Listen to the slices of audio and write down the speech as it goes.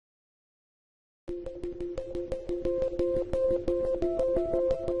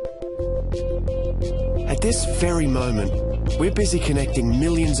this very moment, we're busy connecting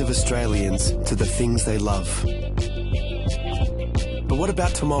millions of Australians to the things they love. But what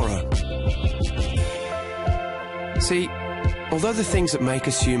about tomorrow? See, although the things that make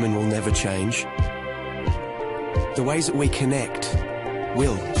us human will never change, the ways that we connect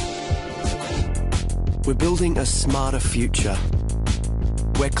will. We're building a smarter future,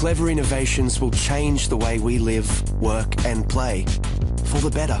 where clever innovations will change the way we live, work and play, for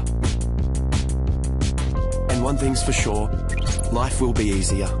the better. And one thing's for sure, life will be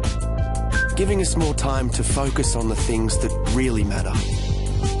easier, giving us more time to focus on the things that really matter.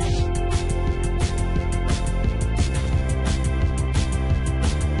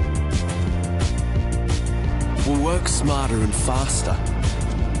 We'll work smarter and faster.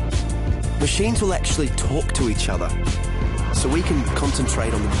 Machines will actually talk to each other, so we can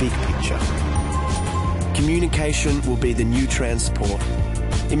concentrate on the big picture. Communication will be the new transport.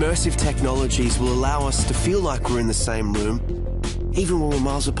 Immersive technologies will allow us to feel like we're in the same room, even when we're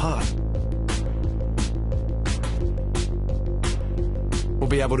miles apart. We'll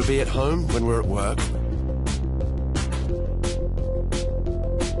be able to be at home when we're at work,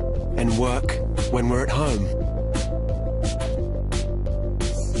 and work when we're at home.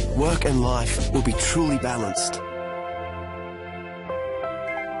 Work and life will be truly balanced.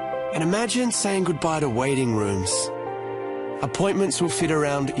 And imagine saying goodbye to waiting rooms. Appointments will fit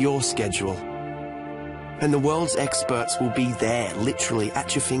around your schedule. And the world's experts will be there, literally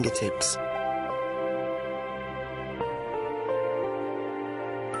at your fingertips.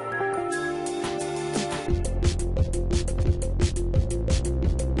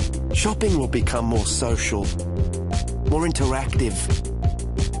 Shopping will become more social, more interactive,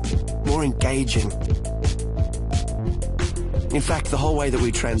 more engaging. In fact, the whole way that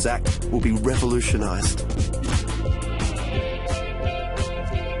we transact will be revolutionized.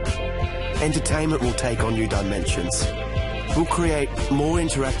 Entertainment will take on new dimensions. We'll create more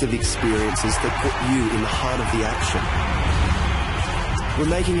interactive experiences that put you in the heart of the action. We're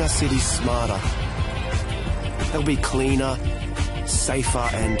making our cities smarter. They'll be cleaner, safer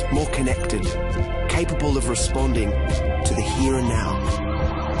and more connected, capable of responding to the here and now.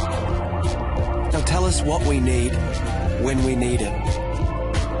 They'll tell us what we need when we need it.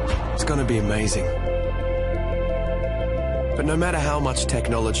 It's going to be amazing. But no matter how much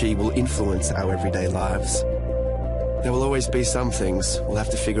technology will influence our everyday lives, there will always be some things we'll have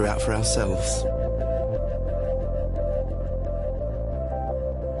to figure out for ourselves.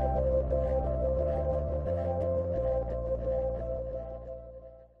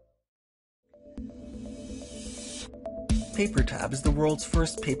 PaperTab is the world's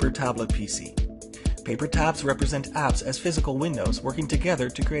first paper tablet PC. Paper tabs represent apps as physical windows working together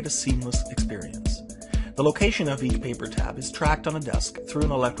to create a seamless experience. The location of each paper tab is tracked on a desk through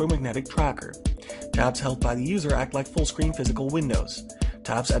an electromagnetic tracker. Tabs held by the user act like full-screen physical windows.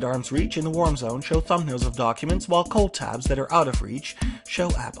 Tabs at arm's reach in the warm zone show thumbnails of documents, while cold tabs that are out of reach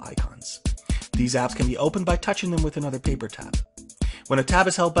show app icons. These apps can be opened by touching them with another paper tab. When a tab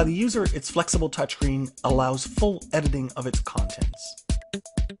is held by the user, its flexible touchscreen allows full editing of its contents.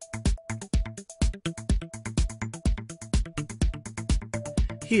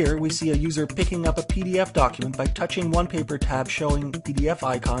 Here we see a user picking up a PDF document by touching one paper tab showing PDF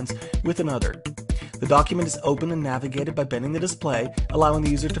icons with another. The document is opened and navigated by bending the display, allowing the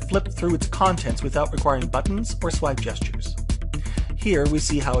user to flip through its contents without requiring buttons or swipe gestures. Here we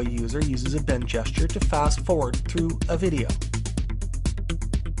see how a user uses a bend gesture to fast forward through a video.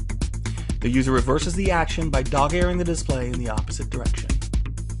 The user reverses the action by dog-earing the display in the opposite direction.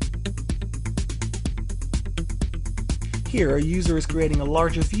 Here, a user is creating a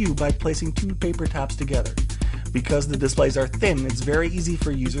larger view by placing two paper tabs together. Because the displays are thin, it's very easy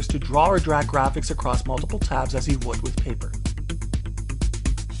for users to draw or drag graphics across multiple tabs as you would with paper.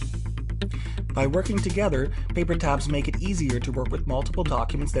 By working together, paper tabs make it easier to work with multiple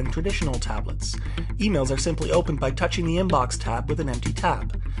documents than traditional tablets. Emails are simply opened by touching the inbox tab with an empty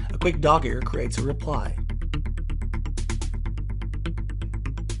tab. A quick dog ear creates a reply.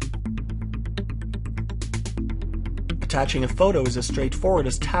 Attaching a photo is as straightforward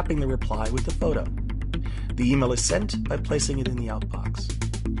as tapping the reply with the photo. The email is sent by placing it in the outbox.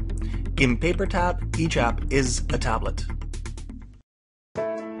 In PaperTab, each app is a tablet.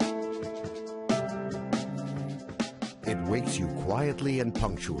 It wakes you quietly and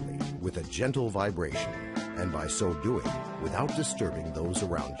punctually with a gentle vibration, and by so doing, without disturbing those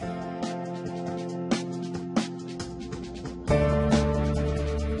around you.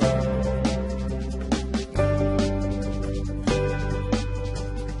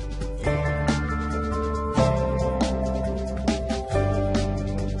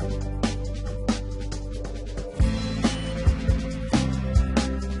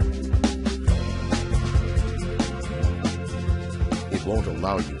 It won't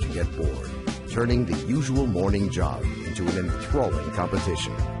allow you to get bored, turning the usual morning jog into an enthralling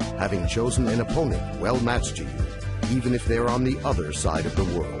competition, having chosen an opponent well matched to you, even if they're on the other side of the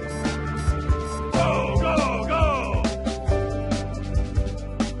world. Go, go, go!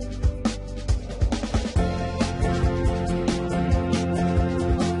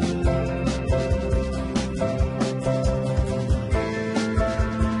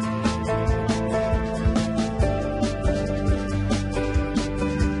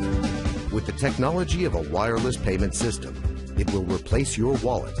 With the technology of a wireless payment system, it will replace your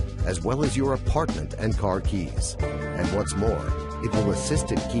wallet as well as your apartment and car keys. And what's more, it will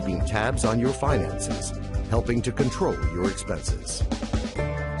assist in keeping tabs on your finances, helping to control your expenses.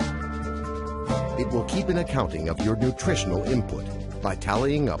 It will keep an accounting of your nutritional input by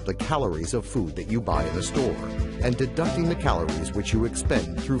tallying up the calories of food that you buy in the store and deducting the calories which you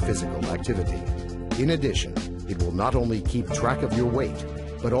expend through physical activity. In addition, it will not only keep track of your weight,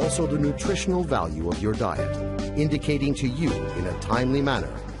 but also the nutritional value of your diet, indicating to you in a timely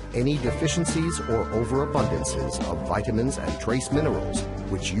manner any deficiencies or overabundances of vitamins and trace minerals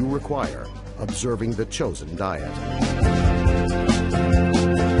which you require, observing the chosen diet.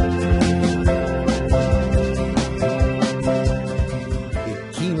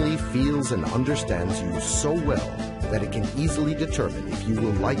 It keenly feels and understands you so well that it can easily determine if you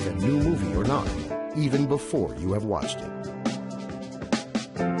will like a new movie or not, even before you have watched it.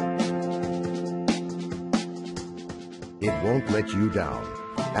 It won't let you down.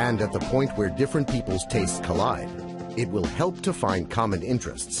 And at the point where different people's tastes collide, it will help to find common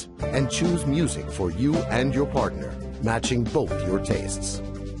interests and choose music for you and your partner, matching both your tastes.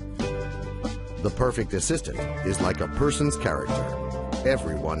 The perfect assistant is like a person's character.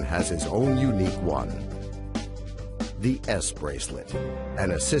 Everyone has his own unique one. The S bracelet,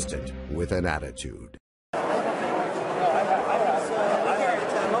 an assistant with an attitude.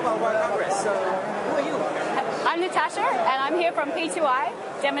 I'm Natasha, and I'm here from P2I,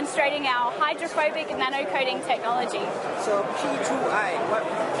 demonstrating our hydrophobic nanocoating technology. So P2I,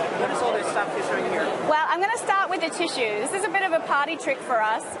 what is all this stuff you're showing here? Well, I'm going to start with the tissue. This is a bit of a party trick for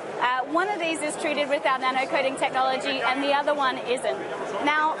us. One of these is treated with our nanocoating technology, and the other one isn't.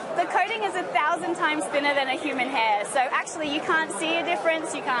 Now, the coating is 1,000 times thinner than a human hair, so actually you can't see a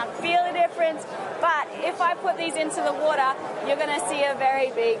difference, you can't feel a difference, but if I put these into the water, you're going to see a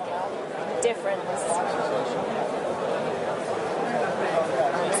very big difference.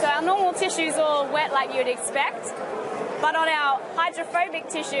 So our normal tissue is all wet like you'd expect, but on our hydrophobic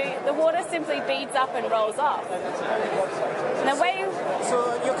tissue, the water simply beads up and rolls off. And the way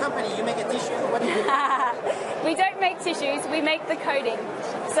So your company, you make a tissue? What do you do? we don't make tissues, we make the coating.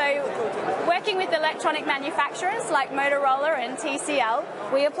 So working with electronic manufacturers like Motorola and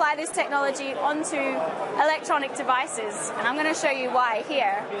TCL, we apply this technology onto electronic devices, and I'm going to show you why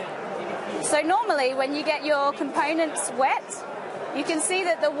here. So normally when you get your components wet, you can see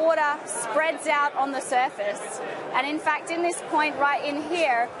that the water spreads out on the surface. And in fact, in this point right in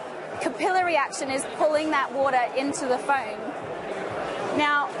here, capillary action is pulling that water into the phone.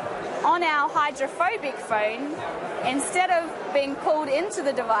 Now, on our hydrophobic phone, instead of being pulled into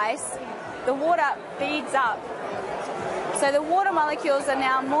the device, the water beads up. So the water molecules are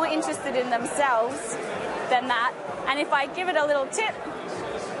now more interested in themselves than that. And if I give it a little tip,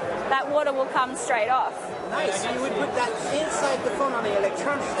 that water will come straight off. Nice. So you would put that inside the phone on the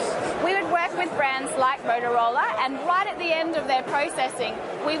electronics. We would work with brands like Motorola, and right at the end of their processing,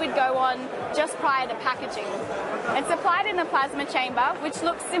 we would go on just prior to packaging. It's applied in the plasma chamber, which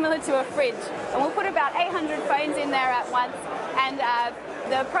looks similar to a fridge. And we'll put about 800 phones in there at once, and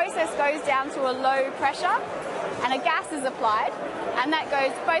the process goes down to a low pressure, and a gas is applied, and that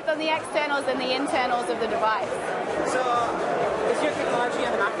goes both on the externals and the internals of the device. So is your technology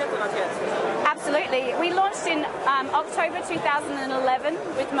on the market or not yet? Absolutely. We launched in October 2011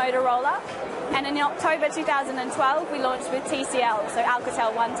 with Motorola, and in October 2012 we launched with TCL, so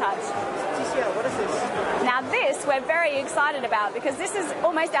Alcatel One Touch. TCL, what is this? Now this we're very excited about because this is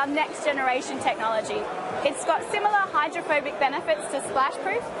almost our next generation technology. It's got similar hydrophobic benefits to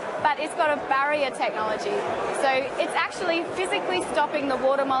splashproof, but it's got a barrier technology. So it's actually physically stopping the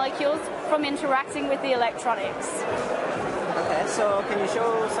water molecules from interacting with the electronics. Okay, so can you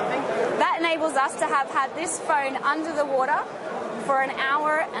show something? That enables us to have had this phone under the water for 1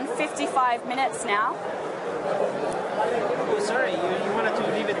 hour and 55 minutes now. Oh, sorry, you wanted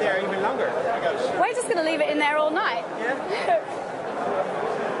to leave it there even longer. We're just going to leave it in there all night. Yeah?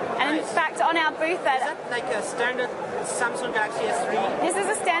 And in fact, on our booth Is that like a standard Samsung Galaxy S3? this is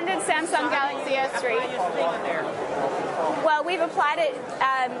a standard Samsung Galaxy S3. Apply your thing on there. Well, we've applied it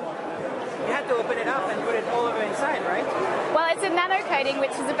you had to open it up and put it all over inside, right? Well, it's a nano coating,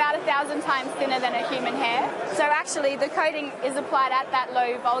 which is about 1,000 times thinner than a human hair. So actually, the coating is applied at that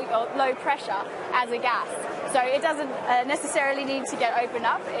low pressure as a gas. So it doesn't necessarily need to get opened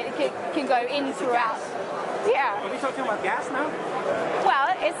up. It can go in throughout. Yeah. Are we talking about gas now?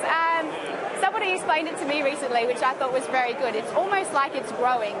 Well, it's somebody explained it to me recently, which I thought was very good. It's almost like it's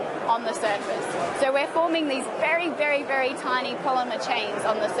growing on the surface. So we're forming these very, very, very tiny polymer chains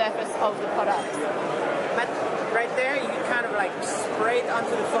on the surface of the product. But right there, you kind of like spray it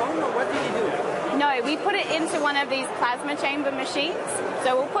onto the phone, or what do you do? No, we put it into one of these plasma chamber machines.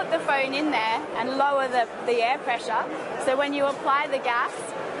 So we'll put the phone in there and lower the air pressure. So when you apply the gas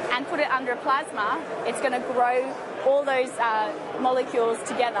and put it under plasma, it's going to grow all those molecules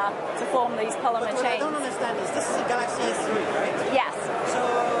together to form these polymer What I chains. don't understand is, this is a Galaxy S3, right? Yes. So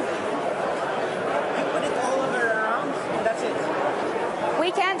you put it all over around, and that's it?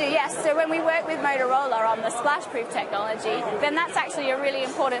 We can do, yes. So when we work with Motorola on the splash-proof technology, then that's actually a really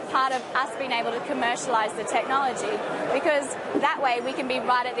important part of us being able to commercialize the technology, because that way we can be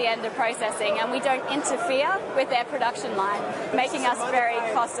right at the end of processing and we don't interfere with their production line, making us very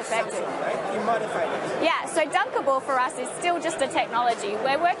cost-effective. Right? You modified it. Yeah, so Dunkable for us is still just a technology.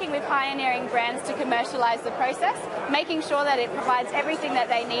 We're working with pioneering brands to commercialize the process, making sure that it provides everything that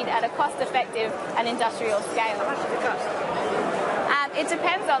they need at a cost-effective and industrial scale. How much does it cost? It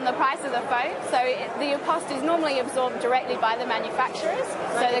depends on the price of the phone. So the cost is normally absorbed directly by the manufacturers,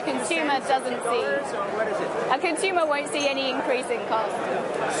 so the consumer doesn't see. Or what is it? A consumer won't see any increase in cost.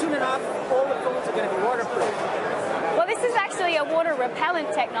 Soon enough, all the phones are going to be waterproof. Well, this is actually a water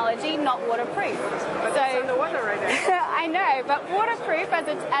repellent technology, not waterproof. But it's underwater right now. I know, but waterproof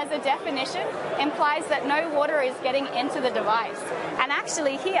as a definition implies that no water is getting into the device. And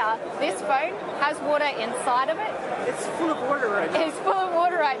actually here, this phone has water inside of it. It's full of water right now. It's full of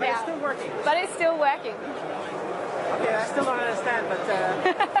water right But now. it's still working. But it's still working. Okay, I still don't understand, but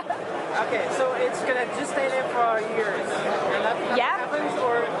okay, so it's gonna just stay there for years, and nothing happens,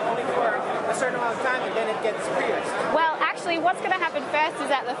 or only for a certain amount of time, and then it gets pierced. Well, actually, what's going to happen first is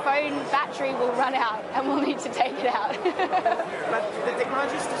that the phone battery will run out, and we'll need to take it out. But the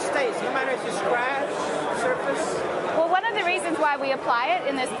technology still stays, no matter if you scratch the surface. Well, one of the reasons why we apply it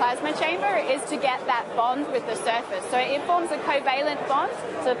in this plasma chamber is to get that bond with the surface. So it forms a covalent bond,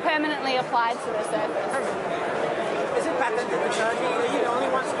 so permanently applied to the surface. Is it patented technology? Are you the only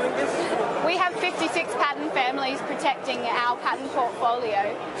ones doing this? We have 56 patent families protecting our patent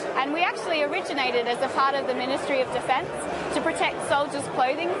portfolio, and we actually originated as a part of the Ministry of Defence to protect soldiers'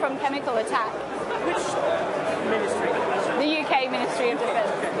 clothing from chemical attack. Which ministry? The UK Ministry of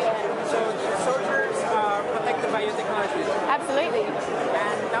Defence. Yeah. So soldiers are protected by your technology? Absolutely.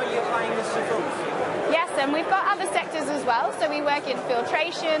 And now you're applying this to phones? Yes, and we've got other sectors as well. So we work in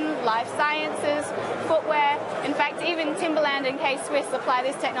filtration, life sciences, footwear. In fact, even Timberland and K-Swiss apply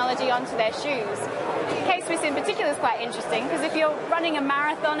this technology onto their shoes. K-Swiss in particular is quite interesting because if you're running a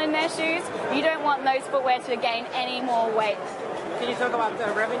marathon in their shoes, you don't want those footwear to gain any more weight. Can you talk about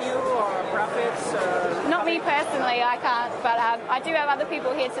revenue or profits? Not me personally, I can't, but I do have other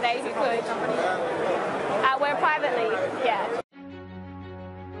people here today who could. We're privately, yeah.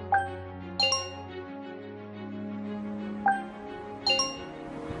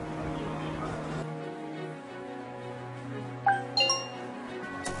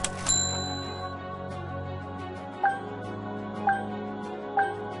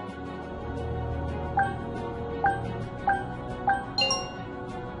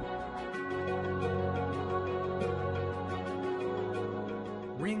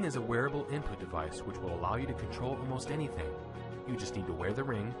 Ring is a wearable input device which will allow you to control almost anything. You just need to wear the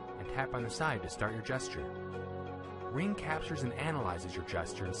ring and tap on the side to start your gesture. Ring captures and analyzes your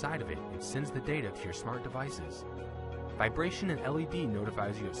gesture inside of it and sends the data to your smart devices. Vibration and LED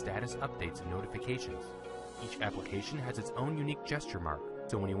notifies you of status updates and notifications. Each application has its own unique gesture mark,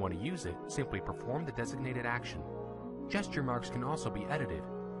 so when you want to use it, simply perform the designated action. Gesture marks can also be edited,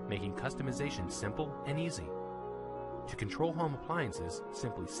 making customization simple and easy. To control home appliances,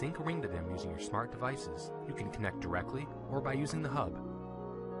 simply sync a ring to them using your smart devices. You can connect directly or by using the hub.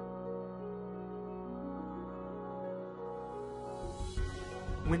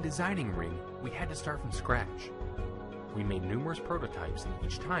 When designing Ring, we had to start from scratch. We made numerous prototypes and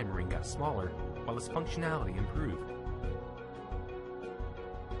each time Ring got smaller while its functionality improved.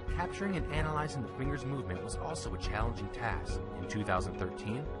 Capturing and analyzing the finger's movement was also a challenging task. In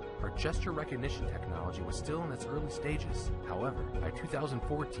 2013, our gesture recognition technology was still in its early stages. However, by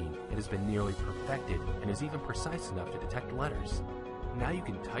 2014, it has been nearly perfected and is even precise enough to detect letters. Now you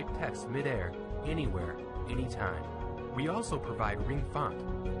can type text mid-air, anywhere, anytime. We also provide Ring font,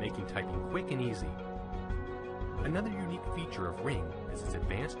 making typing quick and easy. Another unique feature of Ring is its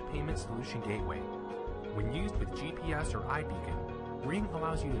advanced payment solution gateway. When used with GPS or iBeacon, Ring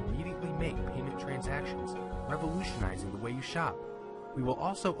allows you to immediately make payment transactions, revolutionizing the way you shop. We will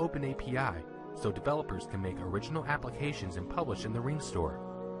also open API, so developers can make original applications and publish in the Ring Store.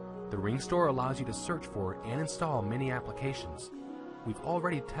 The Ring Store allows you to search for and install many applications. We've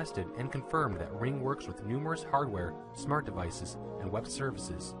already tested and confirmed that Ring works with numerous hardware, smart devices, and web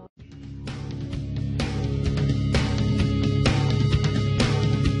services.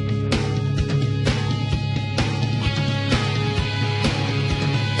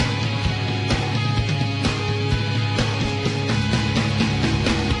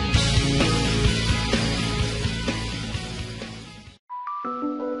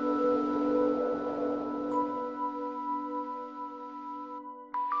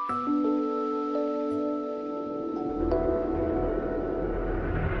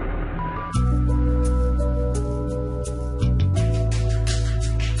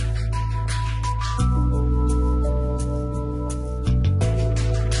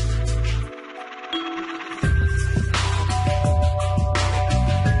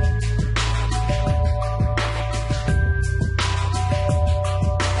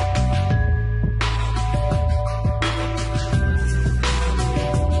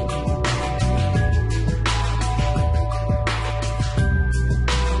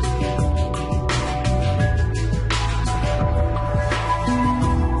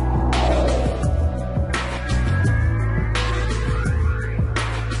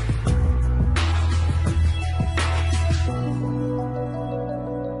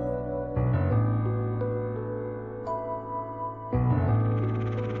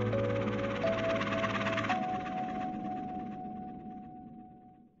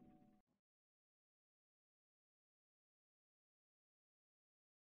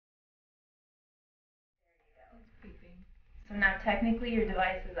 So now technically your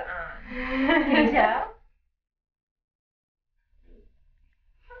device is on. Can you tell?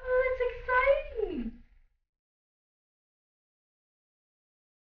 Oh, that's exciting!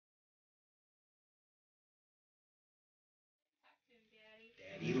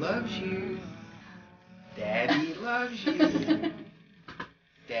 Daddy loves you. Daddy loves you.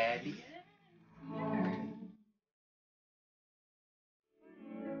 Daddy.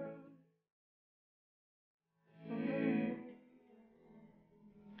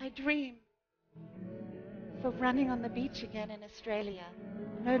 I dream of running on the beach again in Australia.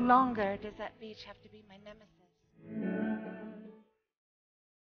 No longer does that beach have to be my nemesis.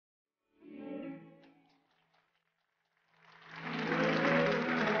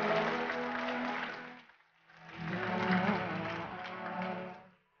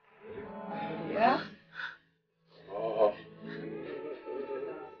 Yeah? Oh.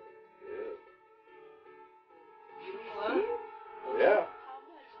 Yeah.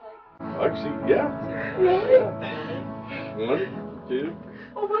 Actually, yeah. Really? Yeah. 1, 2.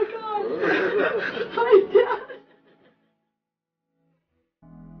 Oh my God! Hi, Dad!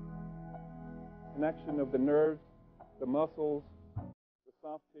 Connection of the nerves, the muscles, the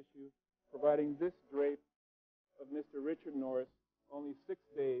soft tissue, providing this drape of Mr. Richard Norris only 6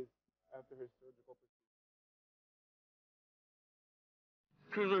 days after his surgical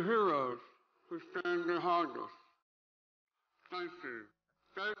procedure. To the heroes who stand behind us, thank you.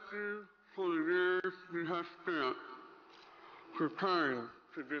 Thank you for the years you have spent preparing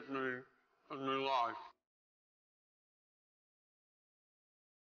to give me a new life.